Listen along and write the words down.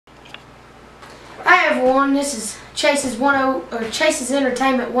everyone, this is Chase's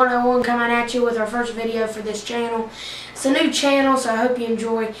Entertainment 101 coming at you with our first video for this channel. It's a new channel, so I hope you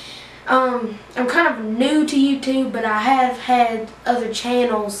enjoy. I'm kind of new to YouTube, but I have had other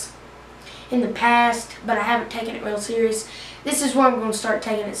channels in the past, but I haven't taken it real serious. This is where I'm going to start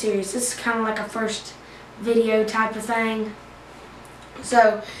taking it serious. This is kind of like a first video type of thing.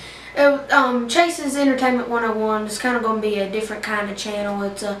 So, Chase's Entertainment 101 is kind of going to be a different kind of channel.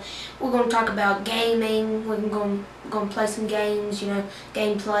 We're going to talk about gaming. We're going to play some games,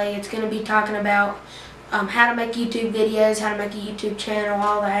 gameplay. It's going to be talking about how to make YouTube videos, how to make a YouTube channel,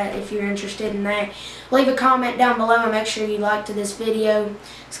 all that. If you're interested in that, leave a comment down below and make sure you like this video.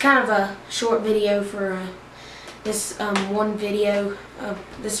 It's kind of a short video for this one video,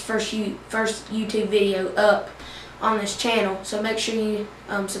 this first YouTube video up on this channel. So make sure you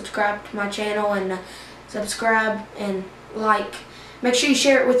subscribe to my channel and subscribe and like. Make sure you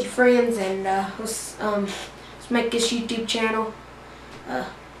share it with your friends, and let's make this YouTube channel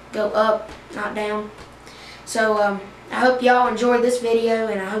go up, not down. So I hope y'all enjoyed this video,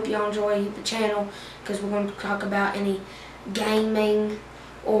 and I hope y'all enjoy the channel, because we're going to talk about any gaming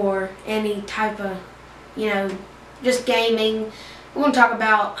or any type of, just gaming. We're going to talk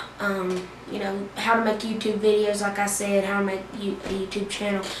about, how to make YouTube videos, like I said, how to make a YouTube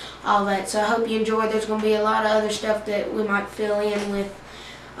channel, all that. So I hope you enjoy. There's going to be a lot of other stuff that we might fill in with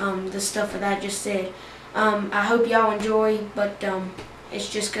the stuff that I just said. I hope y'all enjoy, but it's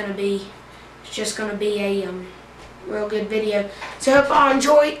just going to be a real good video. So I hope y'all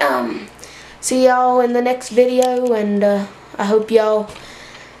enjoy. See y'all in the next video, and I hope y'all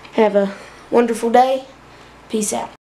have a wonderful day. Peace out.